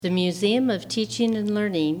The Museum of Teaching and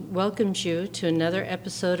Learning welcomes you to another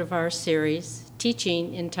episode of our series,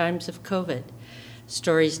 Teaching in Times of COVID,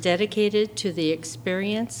 stories dedicated to the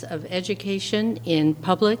experience of education in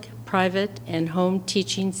public, private, and home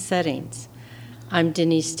teaching settings. I'm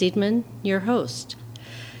Denise Steedman, your host.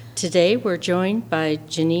 Today we're joined by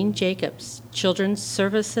Janine Jacobs, Children's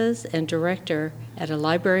Services and Director at a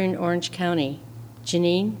library in Orange County.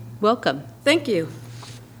 Janine, welcome. Thank you.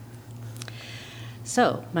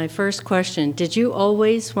 So, my first question, did you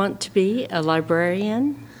always want to be a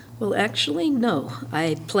librarian? Well, actually, no.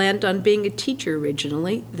 I planned on being a teacher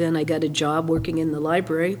originally. Then I got a job working in the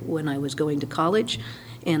library when I was going to college,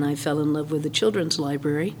 and I fell in love with the children's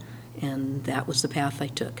library, and that was the path I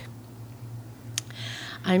took.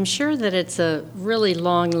 I'm sure that it's a really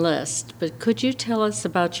long list, but could you tell us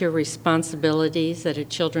about your responsibilities as a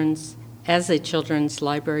children's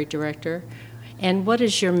library director, and what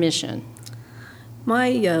is your mission?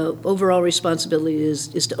 My overall responsibility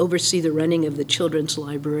is to oversee the running of the children's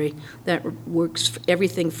library. That works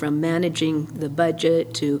everything from managing the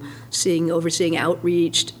budget to overseeing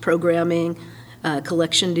outreach, programming,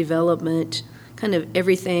 collection development, kind of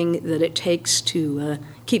everything that it takes to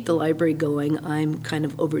keep the library going. I'm kind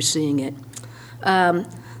of overseeing it.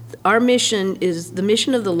 Our mission is, the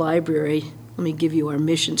mission of the library, let me give you our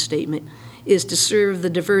mission statement, is to serve the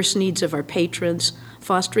diverse needs of our patrons,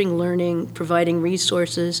 fostering learning, providing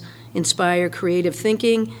resources, inspire creative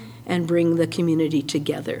thinking, and bring the community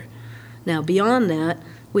together. Now, beyond that,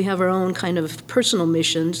 we have our own kind of personal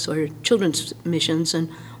missions or children's missions, and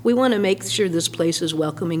we want to make sure this place is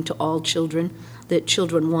welcoming to all children, that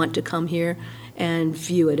children want to come here and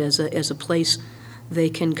view it as a place they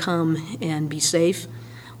can come and be safe.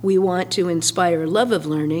 We want to inspire love of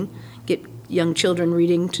learning, get young children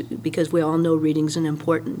reading, because we all know reading's an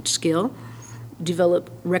important skill, develop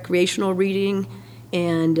recreational reading,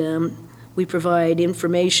 and we provide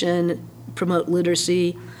information, promote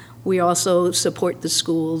literacy. We also support the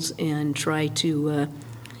schools and try to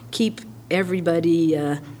keep everybody,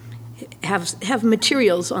 have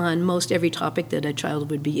materials on most every topic that a child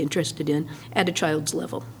would be interested in at a child's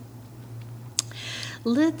level.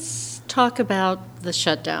 Let's talk about the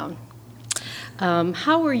shutdown.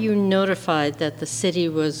 How were you notified that the city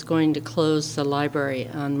was going to close the library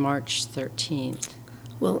on March 13th?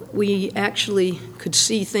 Well, we actually could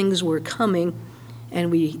see things were coming, and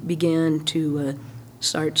we began to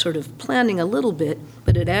start sort of planning a little bit,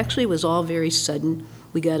 but it actually was all very sudden.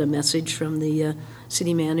 We got a message from the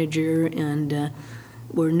city manager, and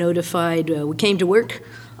were notified. We came to work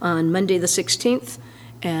on Monday the 16th,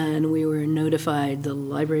 and we were notified the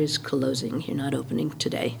library is closing. You're not opening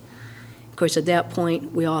today. Of course, at that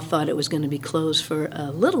point, we all thought it was going to be closed for a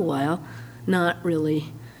little while, not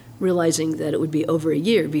really realizing that it would be over a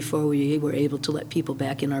year before we were able to let people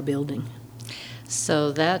back in our building.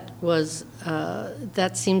 So that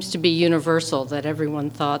seems to be universal, that everyone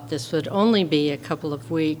thought this would only be a couple of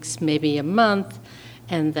weeks, maybe a month,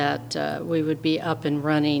 and that we would be up and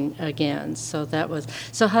running again. So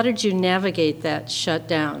how did you navigate that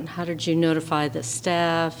shutdown? How did you notify the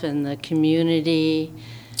staff and the community?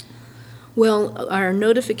 Well, our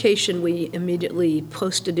notification, we immediately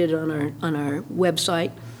posted it on our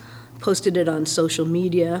website, posted it on social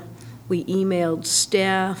media. We emailed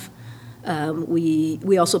staff.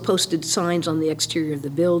 We also posted signs on the exterior of the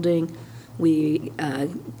building. We got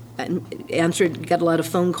a lot of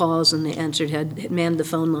phone calls, and had manned the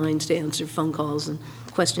phone lines to answer phone calls and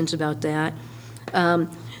questions about that.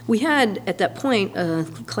 We had, at that point,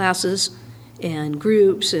 classes and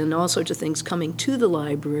groups and all sorts of things coming to the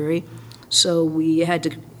library. So we had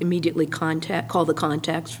to immediately call the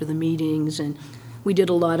contacts for the meetings, and we did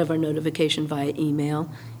a lot of our notification via email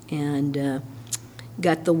and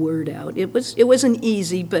got the word out. It wasn't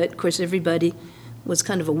easy, but of course everybody was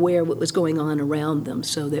kind of aware what was going on around them,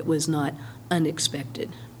 so that was not unexpected.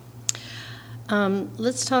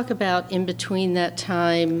 Let's talk about in between that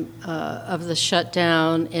time of the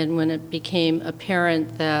shutdown and when it became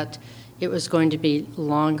apparent that it was going to be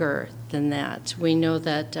longer than that. We know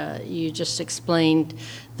that you just explained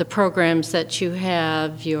the programs that you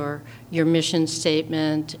have, your mission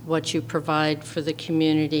statement, what you provide for the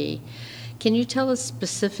community. Can you tell us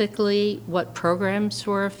specifically what programs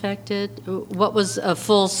were affected? What was a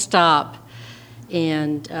full stop,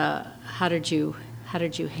 and how did you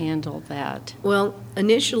handle that? Well,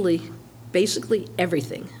 initially, basically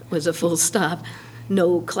everything was a full stop.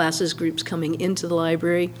 No classes, groups coming into the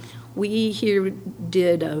library. We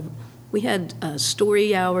had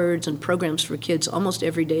story hours and programs for kids almost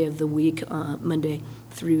every day of the week, Monday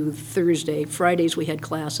through Thursday. Fridays we had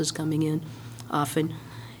classes coming in often.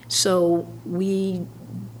 So we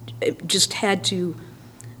just had to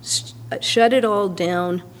shut it all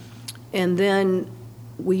down, and then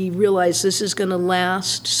we realized this is going to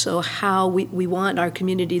last, so how we want our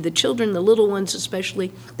community, the children, the little ones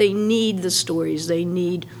especially, they need the stories, they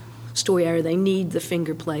need story hour, they need the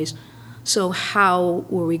finger plays. So how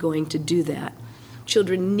were we going to do that?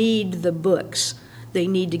 Children need the books. They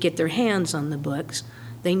need to get their hands on the books.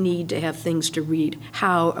 They need to have things to read.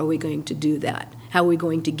 How are we going to do that? How are we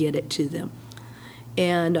going to get it to them?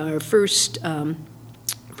 And our first,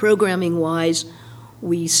 programming-wise,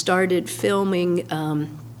 we started filming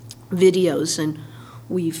videos, and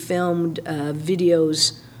we filmed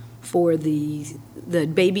videos for the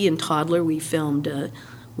baby and toddler. We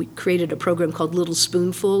created a program called Little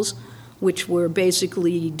Spoonfuls, which were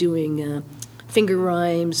basically doing finger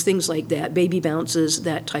rhymes, things like that, baby bounces,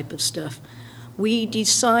 that type of stuff. We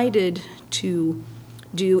decided to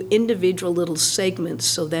do individual little segments,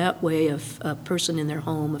 so that way a person in their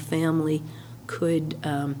home, a family, could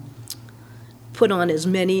put on as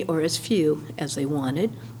many or as few as they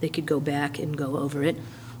wanted. They could go back and go over it.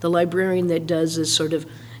 The librarian that does this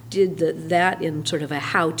did that in sort of a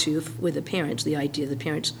how-to with the parents, the idea of the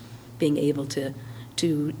parents being able to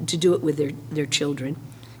do it with their children,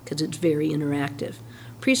 because it's very interactive.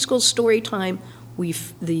 Preschool story time,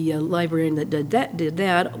 the librarian that did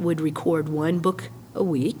that would record one book a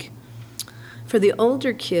week. For the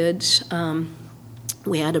older kids,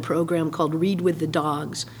 we had a program called Read with the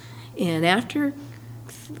Dogs. And after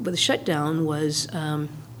the shutdown was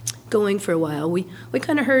going for a while, we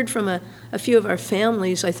kind of heard from a few of our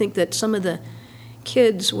families, I think, that some of the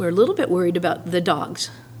kids were a little bit worried about the dogs.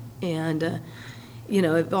 And,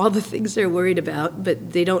 all the things they're worried about,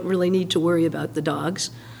 but they don't really need to worry about the dogs.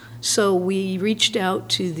 So we reached out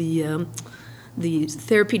to the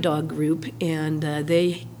therapy dog group, and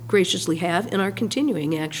they graciously have, and are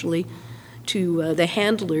continuing actually, to the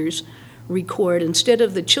handlers record, instead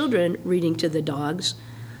of the children reading to the dogs,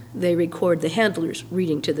 they record the handlers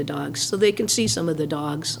reading to the dogs, so they can see some of the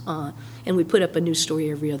dogs, and we put up a new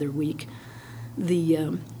story every other week.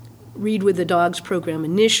 The Read with the Dogs program,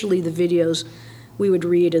 initially the videos, we would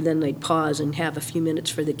read and then they'd pause and have a few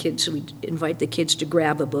minutes for the kids, so we'd invite the kids to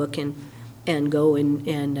grab a book and go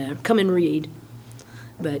and come and read.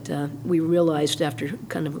 But we realized after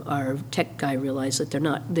kind of our tech guy realized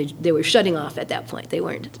that they were shutting off at that point. They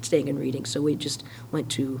weren't staying and reading, so we just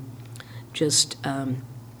went to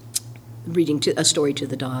reading a story to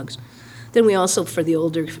the dogs. Then we also, for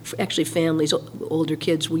the families, older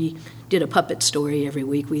kids, we did a puppet story every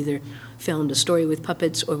week. We either filmed a story with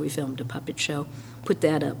puppets or we filmed a puppet show. Put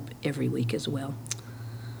that up every week as well.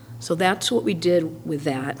 So that's what we did with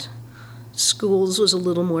that. Schools was a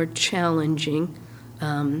little more challenging.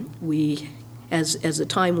 As the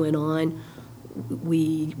time went on,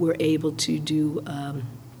 we were able to do,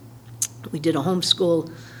 we did a school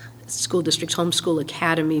district's homeschool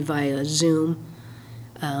academy via Zoom.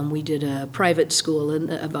 We did a private school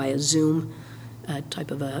via Zoom,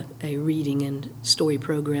 type of a reading and story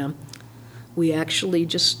program. We actually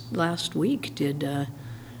just last week did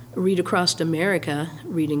Read Across America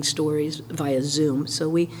reading stories via Zoom. So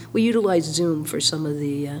we utilize Zoom for some of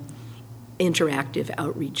the interactive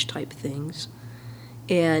outreach type things.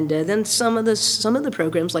 And then some of the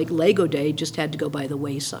programs like Lego Day just had to go by the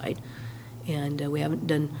wayside. And we haven't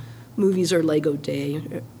done movies or Lego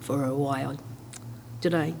Day for a while.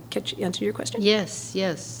 Did I answer your question?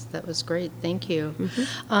 Yes, that was great. Thank you.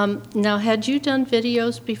 Mm-hmm. Now, had you done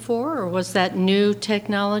videos before, or was that new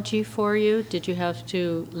technology for you? Did you have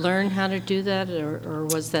to learn how to do that, or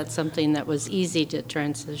was that something that was easy to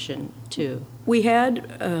transition to? We have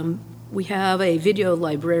a video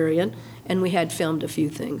librarian, and we had filmed a few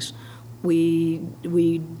things. We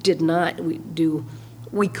did not do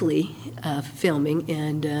weekly filming,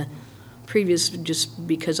 and previous, just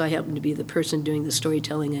because I happen to be the person doing the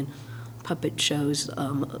storytelling and puppet shows,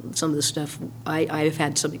 some of the stuff, I've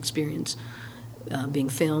had some experience being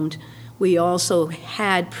filmed. We also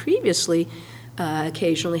had previously,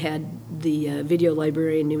 occasionally had the video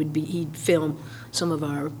librarian, he'd film some of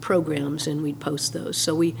our programs and we'd post those.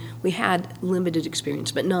 So we had limited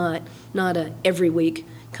experience, but not every week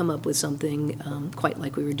come up with something quite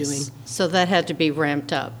like we were doing. So that had to be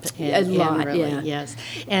ramped up. A lot, really, yeah. Yes.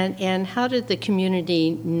 And how did the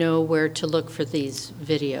community know where to look for these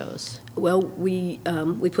videos? Well, we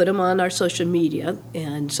put them on our social media,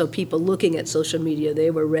 and so people looking at social media,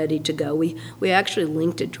 they were ready to go. We actually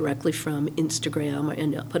linked it directly from Instagram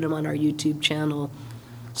and put them on our YouTube channel,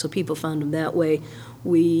 so people found them that way.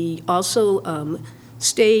 We also,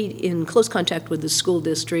 stayed in close contact with the school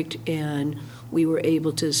district, and we were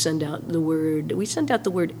able to send out the word. We sent out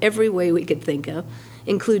the word every way we could think of,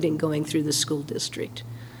 including going through the school district.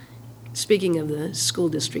 Speaking of the school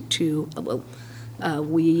district, too,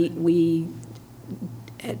 we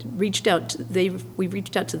had reached out. We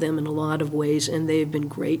reached out to them in a lot of ways, and they've been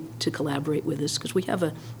great to collaborate with us because we have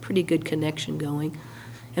a pretty good connection going.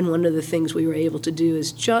 And one of the things we were able to do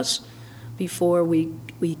is just before we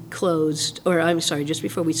closed, just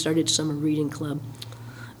before we started Summer Reading Club,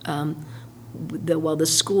 while the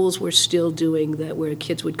schools were still doing that, where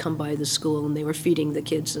kids would come by the school and they were feeding the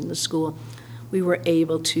kids in the school, we were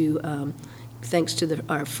able to, thanks to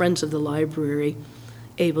our friends of the library,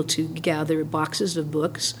 able to gather boxes of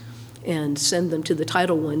books and send them to the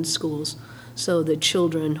Title I schools, so the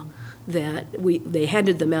children that they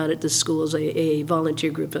handed them out at the schools. A volunteer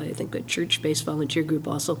group, I think a church-based volunteer group,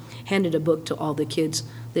 also handed a book to all the kids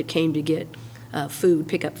that came to get food,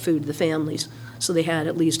 pick up food, the families. So they had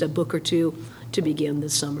at least a book or two to begin the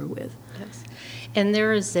summer with. Yes. And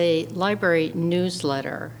there is a library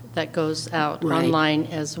newsletter that goes out online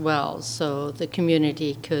as well, so the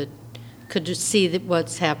community could just see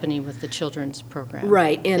what's happening with the children's program.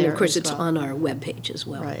 Right, and of course it's on our webpage as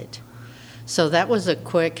well. Right. So that was a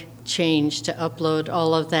quick change to upload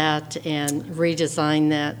all of that and redesign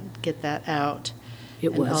that, get that out.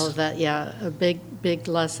 It was. All of that, yeah, a big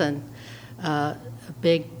lesson, a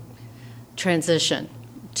big transition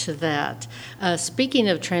to that. Speaking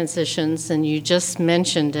of transitions, and you just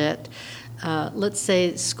mentioned it, let's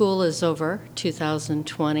say school is over,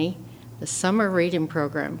 2020, the summer reading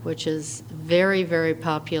program, which is very, very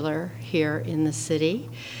popular here in the city,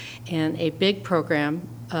 and a big program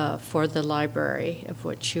for the library, of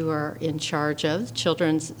which you are in charge of,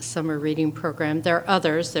 Children's Summer Reading Program. There are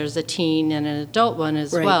others. There's a teen and an adult one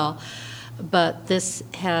as well. But this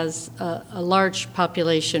has a large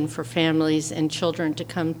population for families and children to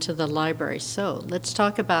come to the library. So let's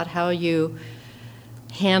talk about how you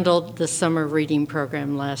handled the summer reading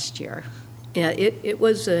program last year. Yeah, it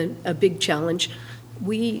was a big challenge.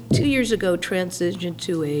 We, 2 years ago, transitioned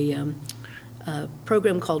to a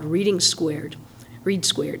program called Read Squared,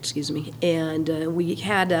 and we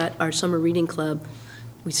had at our summer reading club,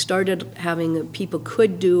 we started having people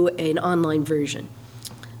could do an online version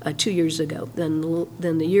 2 years ago. Then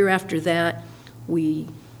the year after that, in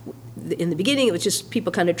the beginning it was just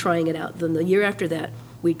people kind of trying it out. Then the year after that,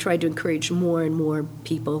 we tried to encourage more and more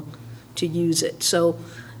people to use it. So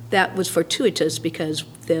that was fortuitous because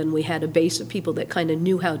then we had a base of people that kind of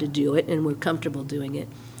knew how to do it and were comfortable doing it.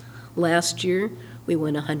 Last year, we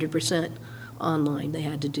went 100% online. They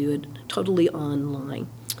had to do it totally online.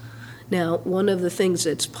 Now, one of the things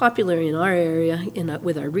that's popular in our area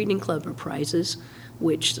with our reading club are prizes,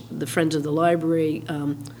 which the Friends of the Library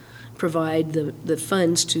provide the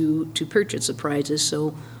funds to purchase the prizes.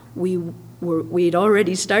 So we'd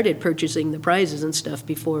already started purchasing the prizes and stuff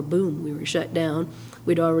before, boom, we were shut down.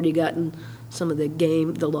 We'd already gotten some of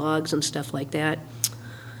the logs and stuff like that.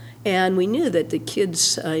 And we knew that the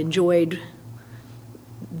kids enjoyed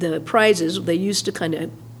the prizes. They used to kind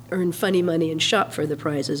of earn funny money and shop for the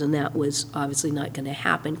prizes, and that was obviously not going to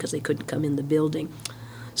happen because they couldn't come in the building.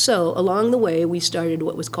 So along the way, we started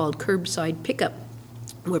what was called curbside pickup,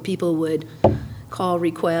 where people would call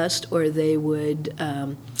request or they would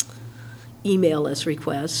email us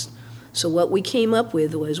requests. So what we came up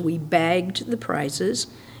with was we bagged the prizes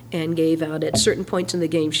and gave out at certain points in the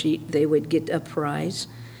game sheet, they would get a prize,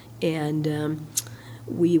 and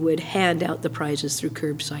we would hand out the prizes through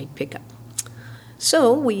curbside pickup.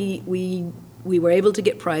 So we were able to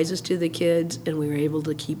get prizes to the kids, and we were able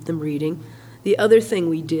to keep them reading. The other thing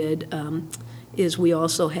we did is we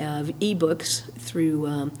also have ebooks through,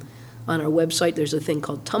 on our website, there's a thing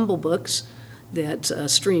called Tumble Books that's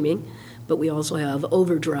streaming, but we also have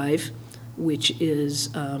Overdrive, which is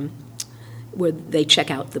where they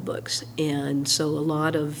check out the books. And so a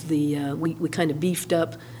lot of the, we kind of beefed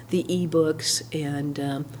up the ebooks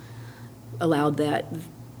and allowed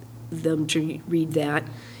them to read that.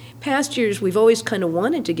 Past years, we've always kind of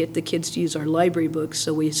wanted to get the kids to use our library books,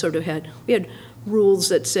 so we sort of had rules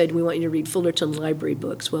that said we want you to read Fullerton library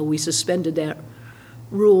books. Well, we suspended that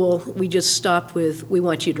rule. We just stopped with, we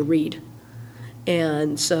want you to read.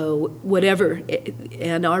 And so whatever,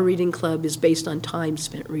 and our reading club is based on time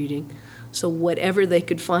spent reading. So whatever they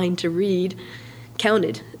could find to read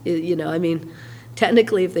counted.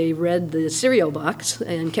 Technically, if they read the cereal box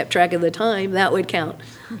and kept track of the time, that would count.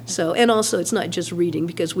 So, and also, it's not just reading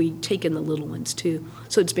because we take in the little ones too,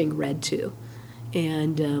 so it's being read too.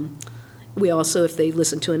 And we also, if they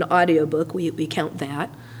listen to an audiobook, we count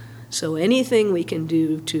that. So anything we can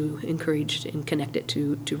do to encourage and connect it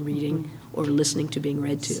to reading or listening to being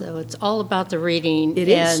read to. So it's all about the reading It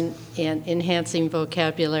is. and enhancing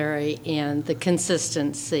vocabulary and the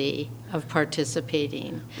consistency of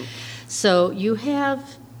participating. So you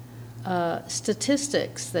have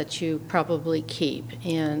statistics that you probably keep,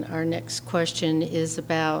 and our next question is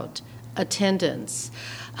about attendance.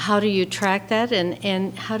 How do you track that,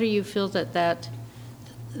 and how do you feel that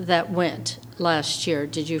went last year?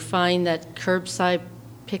 Did you find that curbside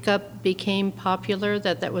pickup became popular,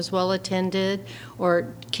 that was well attended,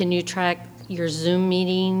 or can you track your Zoom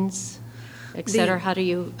meetings, et cetera? How do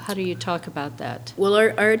you talk about that? Well,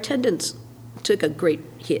 our attendance took a great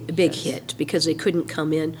hit, a big hit, because they couldn't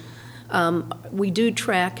come in. We do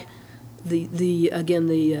track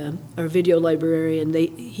our video librarian.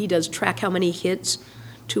 He does track how many hits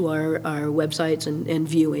to our websites and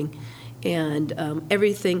viewing, and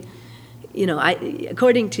everything.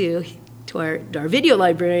 According to our video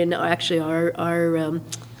librarian, actually our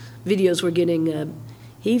videos were getting.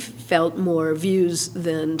 He felt more views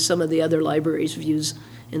than some of the other libraries' views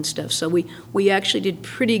and stuff. So we actually did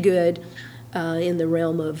pretty good in the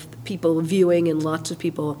realm of people viewing, and lots of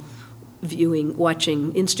people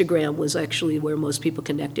watching. Instagram was actually where most people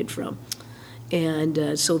connected from.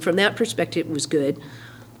 And so from that perspective, it was good.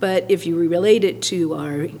 But if you relate it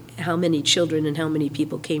to how many children and how many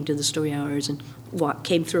people came to the story hours and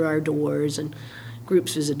came through our doors and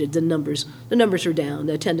groups visited, the numbers are down.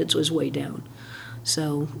 The attendance was way down.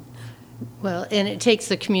 So, well, and it takes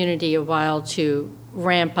the community a while to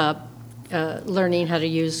ramp up learning how to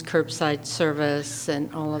use curbside service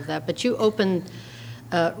and all of that. But you opened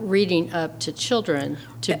reading up to children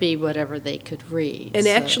to be whatever they could read. And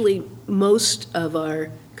actually, most of our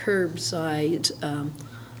curbside,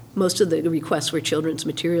 most of the requests were children's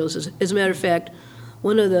materials. As a matter of fact,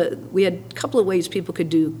 we had a couple of ways people could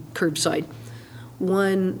do curbside.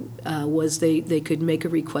 One was they could make a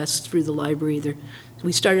request through the library.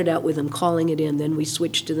 We started out with them calling it in, then we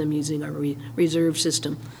switched to them using our reserve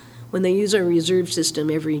system. When they use our reserve system,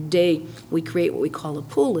 every day we create what we call a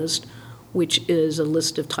pull list, which is a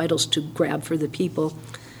list of titles to grab for the people.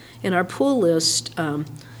 And our pull list, the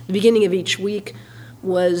beginning of each week,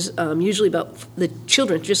 was usually about the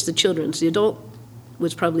children, just the children's. The adult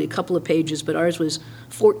was probably a couple of pages, but ours was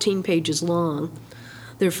 14 pages long.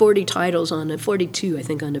 There are 40 titles 42, I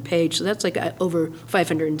think, on a page. So that's like over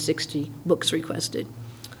 560 books requested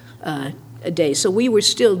a day. So we were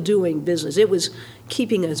still doing business. It was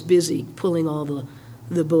keeping us busy, pulling all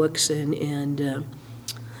the books, and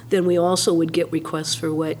then we also would get requests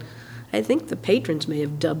for what I think the patrons may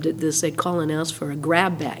have dubbed it this. They'd call and ask for a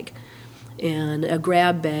grab bag. And a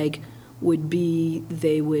grab bag would be,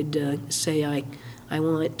 they would say, I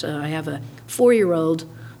have a 4-year-old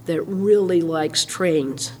that really likes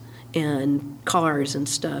trains and cars and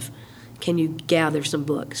stuff. Can you gather some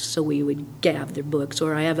books? So we would gather books.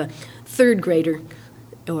 Or I have a 3rd grader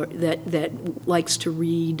that likes to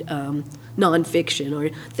read nonfiction or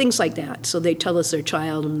things like that. So they tell us their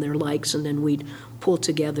child and their likes, and then we'd pull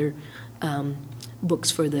together books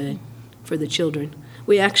for the children.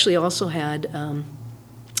 We actually also had,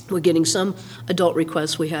 we're getting some adult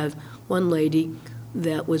requests. We have one lady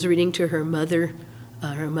that was reading to her mother.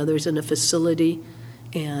 Her mother's in a facility,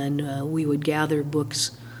 and we would gather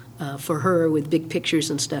books for her with big pictures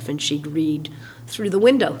and stuff, and she'd read through the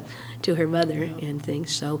window to her mother and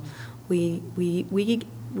things. So we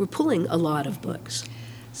were pulling a lot of books.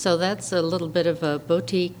 So that's a little bit of a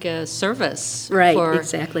boutique service, right?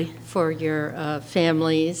 Exactly, for your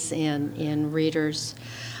families and readers.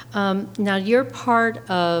 Now you're part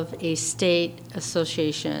of a state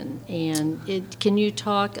association, and can you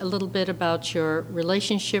talk a little bit about your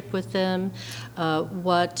relationship with them,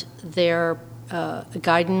 what their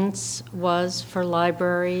guidance was for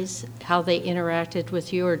libraries, how they interacted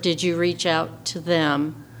with you, or did you reach out to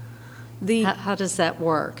them? How does that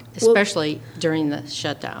work, especially during the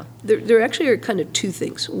shutdown? There actually are kind of two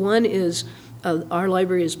things. One is our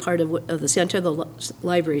library is part of the Santiago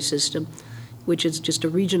library system, which is just a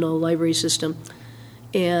regional library system,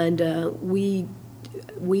 and we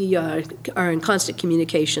are in constant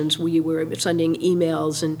communications. We were sending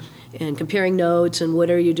emails and comparing notes and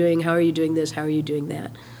what are you doing, how are you doing this, how are you doing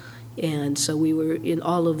that. And so we were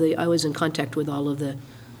I was in contact with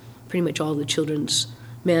pretty much all the children's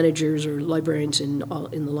managers or librarians in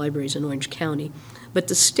the libraries in Orange County. But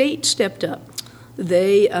the state stepped up.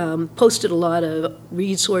 They posted a lot of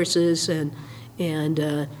resources and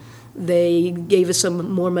they gave us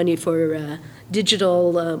some more money for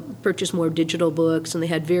purchase more digital books, and they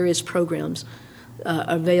had various programs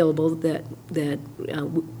available that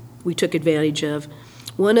we took advantage of.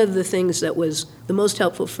 One of the things that was the most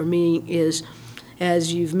helpful for me is,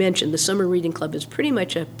 as you've mentioned, the Summer Reading Club is pretty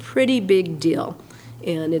much a pretty big deal.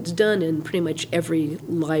 And it's done in pretty much every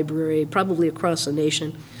library, probably across the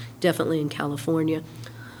nation, definitely in California.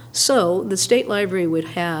 So the state library would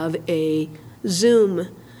have a Zoom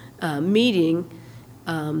meeting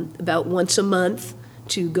about once a month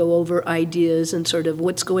to go over ideas and sort of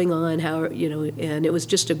what's going on, how, and it was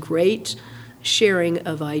just a great sharing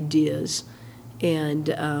of ideas and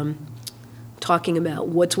talking about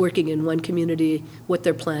what's working in one community, what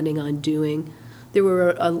they're planning on doing. There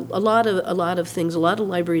were a lot of things. A lot of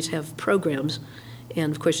libraries have programs,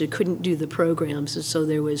 and of course they couldn't do the programs, and so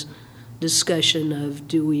there was discussion of,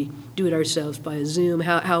 do we do it ourselves by Zoom?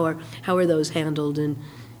 How are those handled, and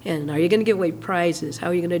are you going to give away prizes? How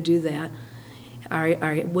are you going to do that?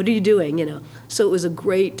 What are you doing? So it was a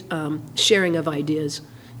great sharing of ideas,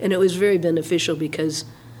 and it was very beneficial because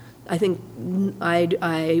I think my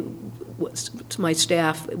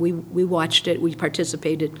staff, we watched it, we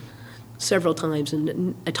participated several times,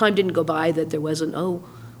 and a time didn't go by that there wasn't, oh,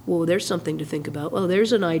 well, there's something to think about. Well,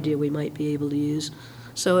 there's an idea we might be able to use.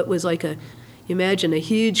 So it was like imagine a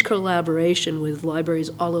huge collaboration with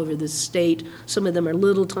libraries all over the state. Some of them are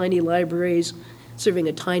little tiny libraries serving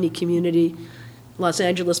a tiny community. Los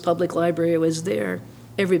Angeles Public Library was there,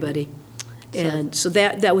 everybody. And so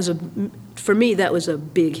that was for me, that was a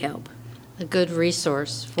big help. A good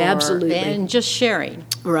resource for Absolutely. And just sharing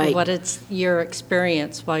Right. what it's your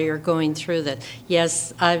experience while you're going through that.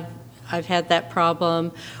 Yes, I've had that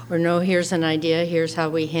problem, or no, here's an idea, here's how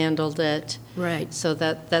we handled it. Right. So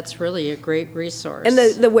that's really a great resource. And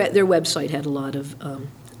their website had a lot of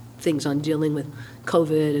things on dealing with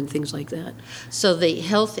COVID and things like that. So the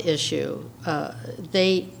health issue,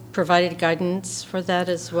 they provided guidance for that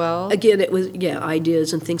as well? Again, it was,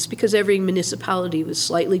 ideas and things, because every municipality was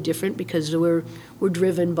slightly different because we're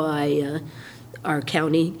driven by our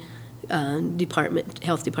county department,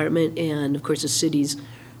 health department, and of course the city's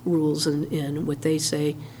rules and what they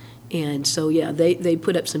say. And so, they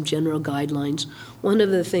put up some general guidelines. One of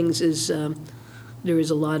the things is there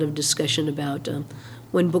is a lot of discussion about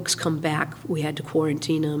when books come back, we had to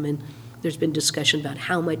quarantine them, and there's been discussion about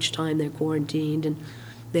how much time they're quarantined, and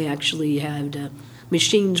they actually had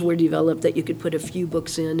machines were developed that you could put a few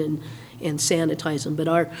books in and sanitize them. But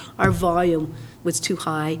our volume was too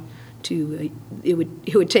high to it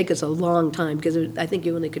would take us a long time because I think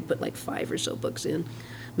you only could put like 5 or so books in,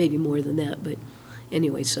 maybe more than that. But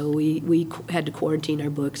anyway, so we had to quarantine our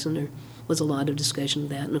books, and there was a lot of discussion of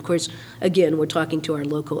that. And of course, again, we're talking to our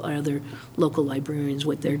other local librarians,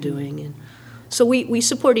 what they're doing, and so we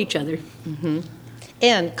support each other. Mm-hmm.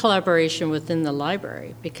 And collaboration within the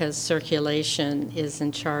library, because circulation is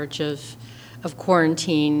in charge of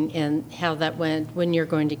quarantine and how that went, when you're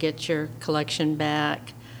going to get your collection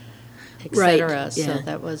back, et cetera. Right, yeah. So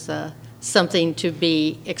that was something to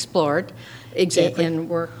be explored. Exactly. And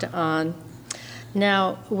worked on.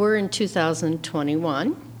 Now, we're in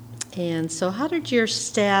 2021, and so how did your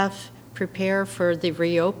staff prepare for the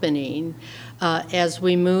reopening as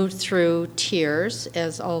we moved through tiers,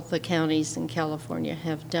 as all the counties in California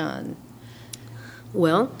have done?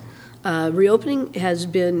 Well, reopening has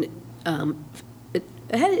been,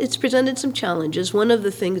 it's presented some challenges. One of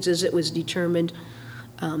the things is it was determined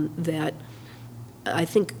that I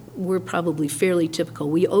think we're probably fairly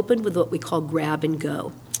typical. We opened with what we call grab and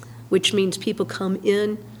go, which means people come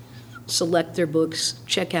in, select their books,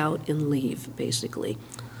 check out, and leave, basically.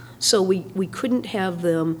 So we couldn't have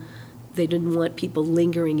them, they didn't want people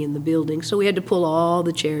lingering in the building, so we had to pull all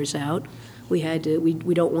the chairs out. We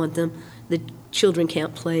don't want them, the children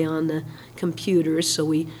can't play on the computers, so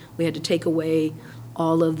we had to take away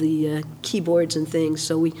all of the keyboards and things.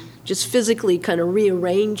 So we just physically kind of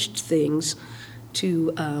rearranged things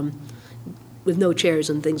to, with no chairs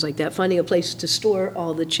and things like that. Finding a place to store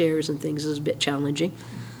all the chairs and things is a bit challenging.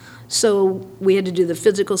 So we had to do the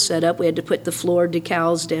physical setup. We had to put the floor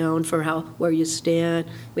decals down for where you stand.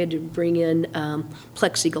 We had to bring in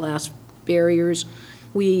plexiglass barriers.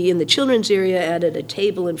 We, in the children's area, added a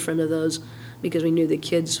table in front of those because we knew the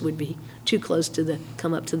kids would be too close to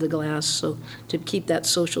come up to the glass, so to keep that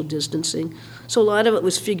social distancing. So a lot of it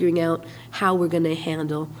was figuring out how we're going to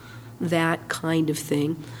handle that kind of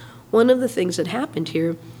thing. One of the things that happened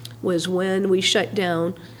here was when we shut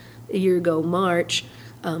down a year ago, March,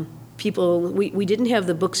 we didn't have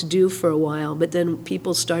the books due for a while, but then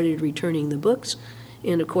people started returning the books.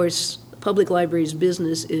 And of course, public library's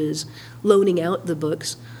business is loaning out the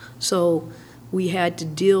books. So we had to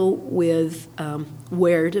deal with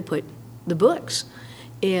where to put the books.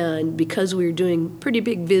 And because we were doing pretty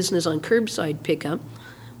big business on curbside pickup,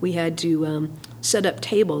 we had to set up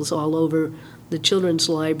tables all over the children's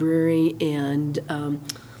library, and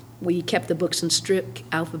we kept the books in strict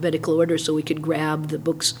alphabetical order so we could grab the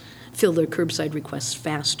books, fill their curbside requests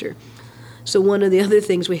faster. So one of the other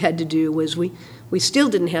things we had to do was we still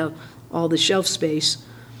didn't have all the shelf space,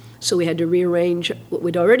 so we had to rearrange what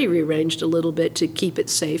we'd already rearranged a little bit to keep it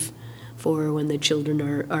safe for when the children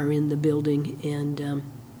are in the building, and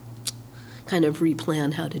kind of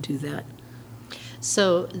replan how to do that.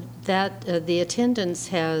 So that the attendance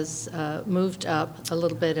has moved up a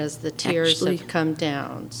little bit as the tiers Actually, have come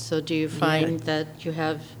down. So do you find that you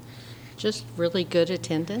have just really good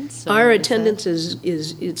attendance? Our attendance is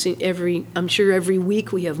it's I'm sure every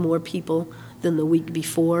week we have more people than the week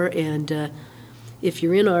before, and if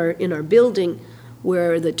you're in our building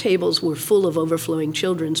where the tables were full of overflowing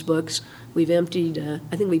children's books, we've emptied,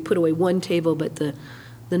 I think we put away one table, but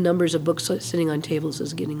the numbers of books sitting on tables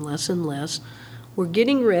is getting less and less. We're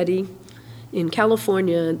getting ready. In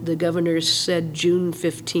California, the governor said June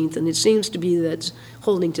 15th, and it seems to be that's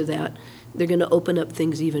holding to that. They're going to open up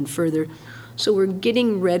things even further. So we're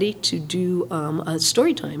getting ready to do a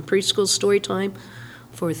story time, preschool story time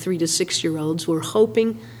for 3 to 6-year-olds. We're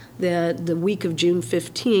hoping that the week of June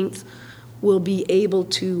 15th we'll be able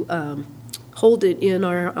to hold it in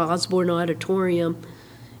our Osborne Auditorium,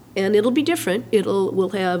 and it'll be different. We'll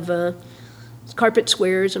have carpet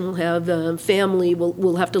squares, and we'll have family.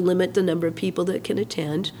 We'll have to limit the number of people that can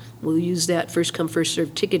attend. We'll use that first come first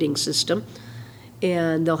served ticketing system,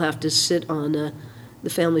 and they'll have to sit on the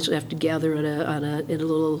families will have to gather in a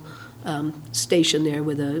little station there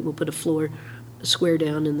we'll put a square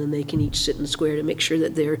down, and then they can each sit in the square to make sure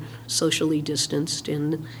that they're socially distanced,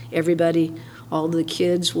 and everybody, all the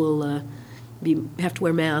kids will have to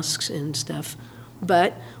wear masks and stuff.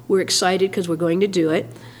 But we're excited because we're going to do it.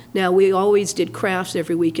 Now, we always did crafts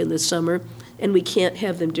every week in the summer, and we can't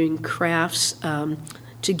have them doing crafts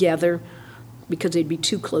together because they'd be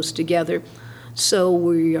too close together. So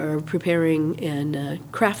we are preparing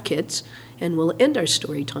craft kits, and we'll end our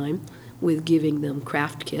story time with giving them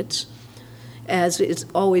craft kits. As it's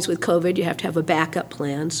always with COVID, you have to have a backup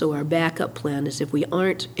plan. So our backup plan is if we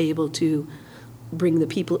aren't able to bring the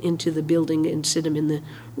people into the building and sit them in the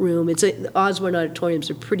room. The Osborne Auditorium's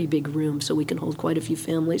a pretty big room, so we can hold quite a few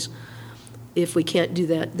families. If we can't do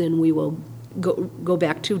that, then we will go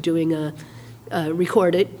back to doing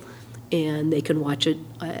record it, and they can watch it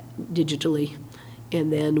digitally,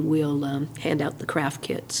 and then we'll hand out the craft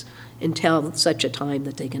kits until such a time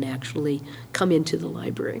that they can actually come into the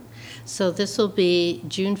library. So this will be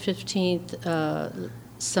June 15th,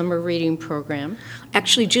 summer reading program.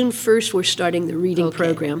 Actually, June 1st, we're starting the reading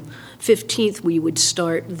program. 15th, we would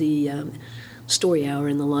start the story hour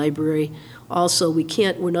in the library. Also,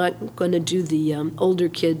 we're not going to do the older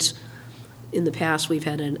kids. In the past, we've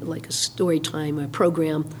had a story time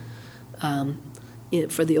program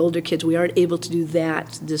for the older kids. We aren't able to do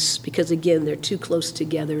that because, again, they're too close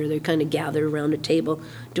together. They're kind of gathered around a table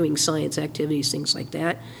doing science activities, things like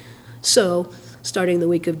that. So, starting the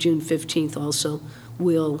week of June 15th also,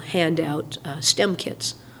 we'll hand out STEM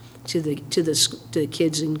kits to the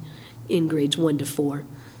kids in grades 1 to 4,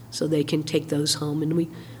 so they can take those home. And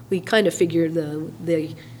we kind of figure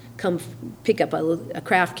they come pick up a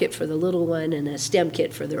craft kit for the little one and a STEM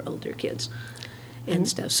kit for their older kids and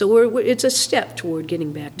stuff. So it's a step toward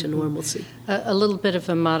getting back to normalcy. A little bit of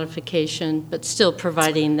a modification, but still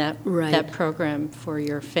providing that program for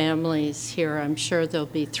your families here. I'm sure they'll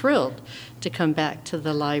be thrilled to come back to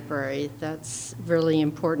the library. That's really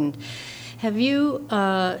important. Have you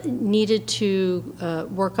needed to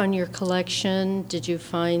work on your collection? Did you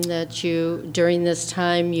find that during this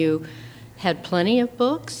time, you had plenty of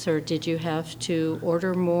books, or did you have to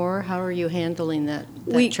order more? How are you handling that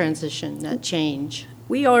transition, that change?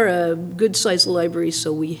 We are a good-sized library,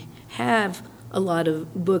 so we have a lot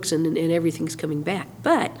of books, and everything's coming back.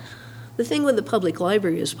 But the thing with the public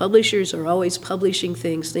library is publishers are always publishing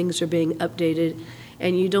things are being updated,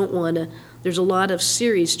 and you don't want to. There's a lot of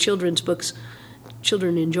series, children's books.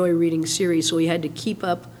 Children enjoy reading series, so we had to keep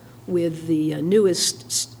up with the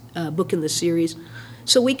newest book in the series.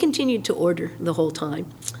 So we continued to order the whole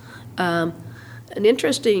time. An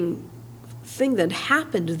interesting thing that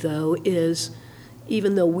happened, though, is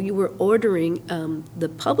even though we were ordering, the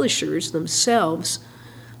publishers themselves,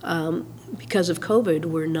 because of COVID,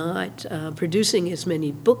 were not producing as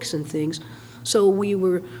many books and things. So we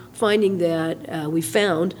were finding that we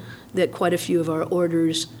found that quite a few of our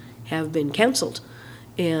orders have been canceled.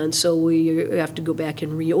 And so we have to go back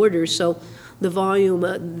and reorder. So the volume,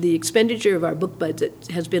 the expenditure of our book budget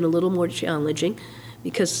has been a little more challenging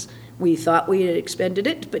because we thought we had expended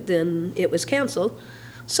it, but then it was canceled.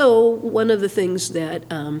 So one of the things that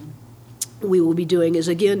we will be doing is,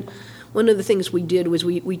 again, one of the things we did was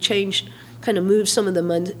we changed, kind of moved some of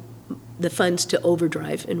the funds to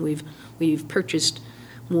Overdrive, and we've purchased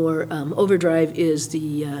more. Overdrive is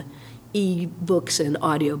the e-books and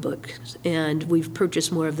audiobooks, and we've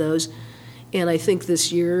purchased more of those. And I think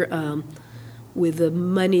this year, with the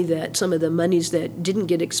money some of the monies that didn't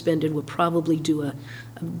get expended, will probably do a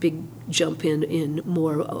big jump in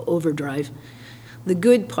more Overdrive. The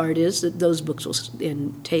good part is that those books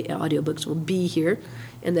and audiobooks will be here,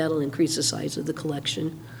 and that'll increase the size of the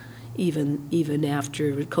collection even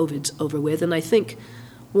after COVID's over with. And I think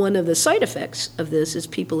one of the side effects of this is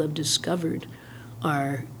people have discovered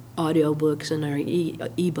our audiobooks and our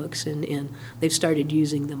e-books, and they've started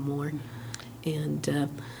using them more.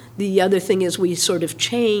 And the other thing is we sort of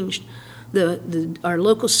changed our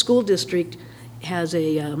local school district has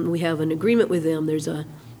we have an agreement with them.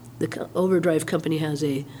 The Overdrive company has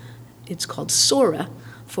it's called SORA,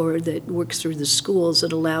 that works through the schools,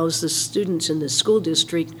 that allows the students in the school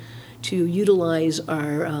district to utilize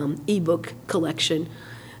our e-book collection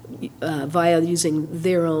via using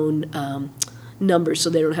their own numbers,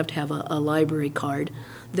 so they don't have to have a library card.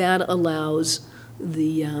 That allows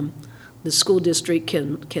the school district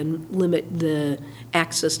can limit the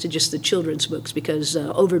access to just the children's books, because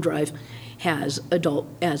Overdrive has adult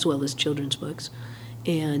as well as children's books,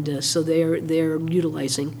 and so they're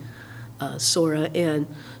utilizing SORA. And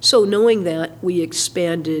so knowing that, we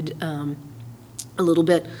expanded a little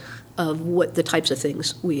bit of what the types of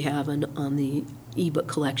things we have on the ebook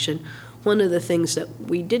collection. One of the things that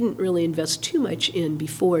we didn't really invest too much in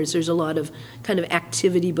before is there's a lot of kind of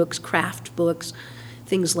activity books, craft books,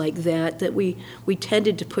 things like that we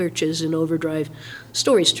tended to purchase in Overdrive,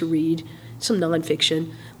 stories to read, some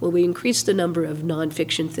nonfiction. Well, we increased the number of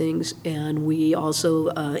nonfiction things, and we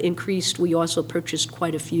also purchased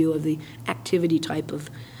quite a few of the activity type of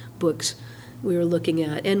books we were looking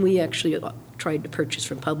at, and we actually tried to purchase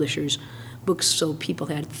from publishers books so people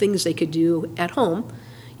had things they could do at home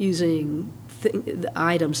using the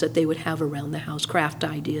items that they would have around the house, craft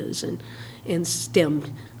ideas and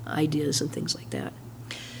STEM ideas and things like that.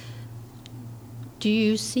 Do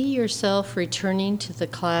you see yourself returning to the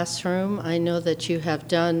classroom? I know that you have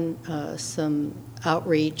done some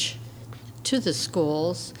outreach to the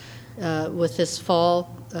schools with this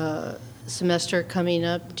fall semester coming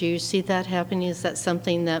up. Do you see that happening? Is that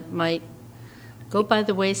something that might go by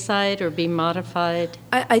the wayside or be modified?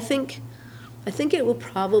 I think it will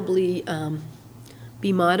probably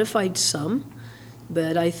be modified some,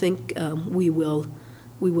 but I think we will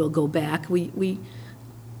go back.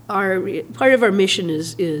 Part of our mission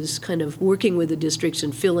is kind of working with the districts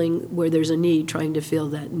and filling where there's a need, trying to fill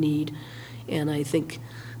that need. And I think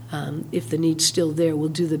if the need's still there, we'll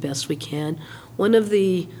do the best we can. One of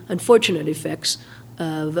the unfortunate effects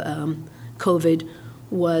of COVID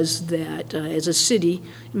was that as a city,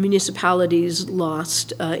 municipalities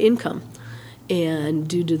lost income. And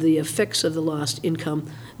due to the effects of the lost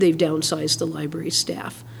income, they've downsized the library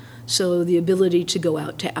staff. So the ability to go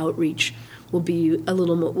out to outreach will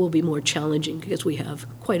be more challenging because we have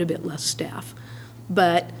quite a bit less staff.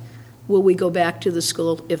 But will we go back to the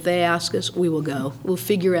school? If they ask us, we will go. We'll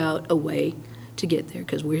figure out a way to get there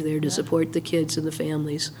because we're there to support the kids and the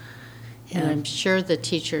families. And I'm sure the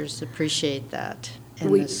teachers appreciate that,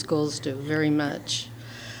 and the schools do very much.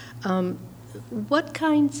 What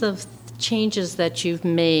kinds of changes that you've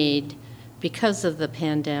made because of the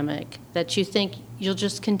pandemic that you think you'll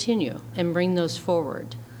just continue and bring those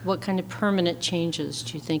forward? What kind of permanent changes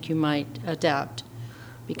do you think you might adapt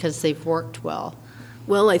because they've worked well?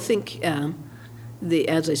 Well, I think,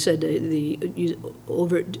 as I said,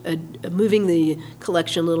 moving the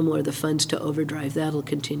collection a little more, the funds to Overdrive, that'll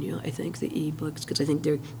continue, I think, the e-books, because I think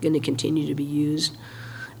they're going to continue to be used.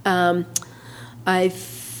 I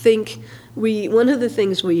think one of the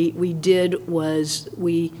things we did was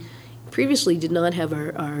we previously did not have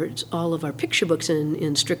all of our picture books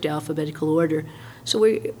in strict alphabetical order. So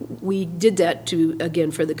we did that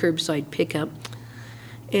for the curbside pickup.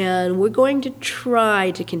 And we're going to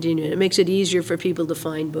try to continue it. It makes it easier for people to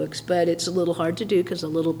find books, but it's a little hard to do because the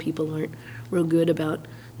little people aren't real good about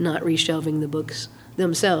not reshelving the books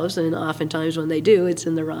themselves, and oftentimes when they do, it's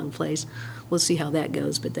in the wrong place. We'll see how that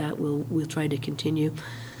goes, but that we'll try to continue.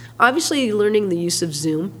 Obviously, learning the use of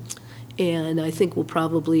Zoom, and I think we'll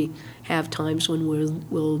probably have times when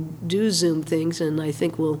we'll do Zoom things, and I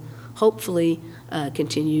think we'll hopefully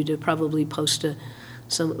continue to probably post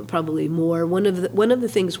probably more. One of the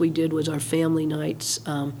things we did was our family nights.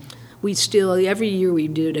 Every year we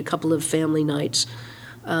did a couple of family nights,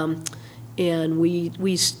 and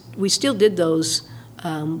we still did those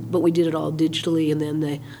But we did it all digitally, and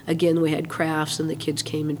then again, we had crafts, and the kids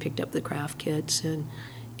came and picked up the craft kits,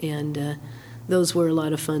 and those were a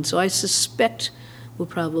lot of fun. So I suspect we'll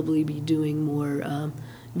probably be doing more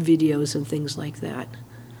videos and things like that.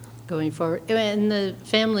 Going forward. And the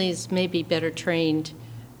families may be better trained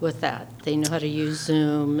with that. They know how to use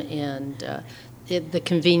Zoom, and the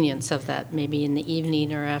convenience of that, maybe in the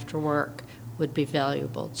evening or after work, would be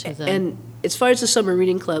valuable to them. And as far as the summer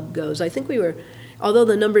reading club goes, I think we were, although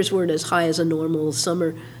the numbers weren't as high as a normal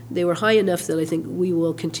summer, they were high enough that I think we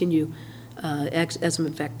will continue, as a matter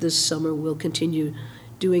of fact, this summer we'll continue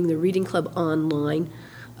doing the reading club online.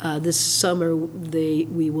 This summer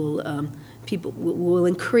we'll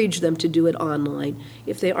encourage them to do it online.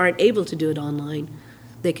 If they aren't able to do it online,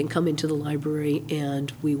 they can come into the library,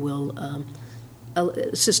 and we will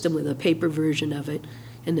assist them with a paper version of it,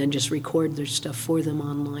 and then just record their stuff for them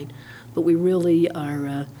online. But we really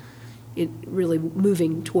are really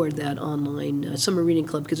moving toward that online summer reading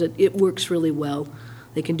club, because it works really well.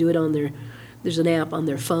 They can do it there's an app on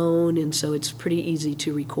their phone, and so it's pretty easy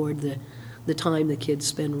to record the time the kids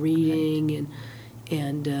spend reading,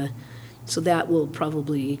 and so that will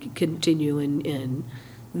probably continue, and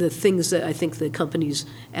the things that I think the company's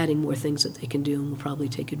adding more things that they can do, and we'll probably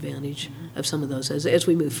take advantage of some of those as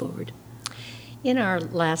we move forward. In our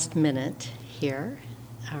last minute here,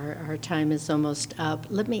 our time is almost up.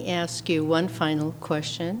 Let me ask you one final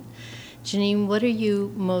question. Janine, what are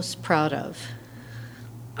you most proud of?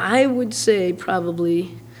 I would say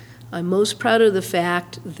probably I'm most proud of the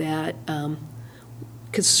fact that,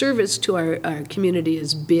 because service to our community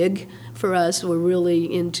is big for us. We're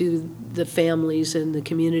really into the families and the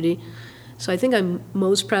community. So I think I'm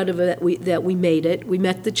most proud of it that we made it. We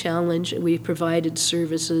met the challenge. We provided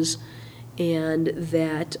services, and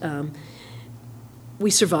that we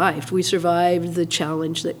survived. We survived the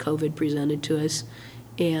challenge that COVID presented to us.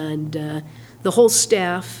 And the whole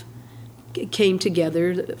staff came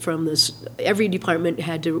together from this. Every department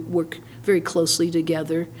had to work very closely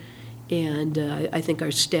together. And I think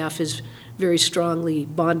our staff is very strongly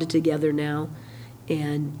bonded together now.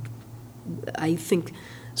 And I think,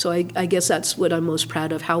 so I guess that's what I'm most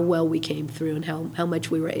proud of, how well we came through and how much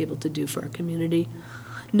we were able to do for our community,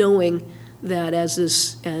 knowing that as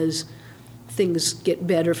things get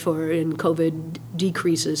better and COVID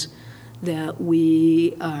decreases, that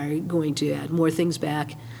we are going to add more things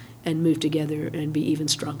back and move together and be even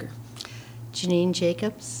stronger. Janine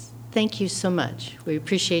Jacobs, thank you so much. We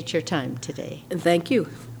appreciate your time today. And thank you.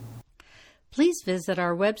 Please visit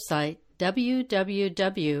our website,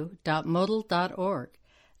 www.modal.org.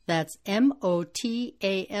 That's MOTAL.org,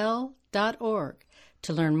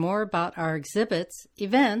 to learn more about our exhibits,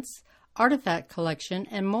 events, artifact collection,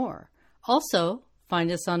 and more. Also,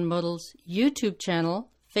 find us on Modal's YouTube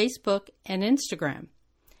channel, Facebook, and Instagram.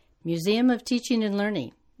 Museum of Teaching and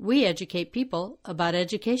Learning. We educate people about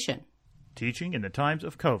education. Teaching in the Times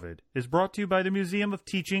of COVID is brought to you by the Museum of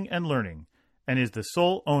Teaching and Learning and is the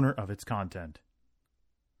sole owner of its content.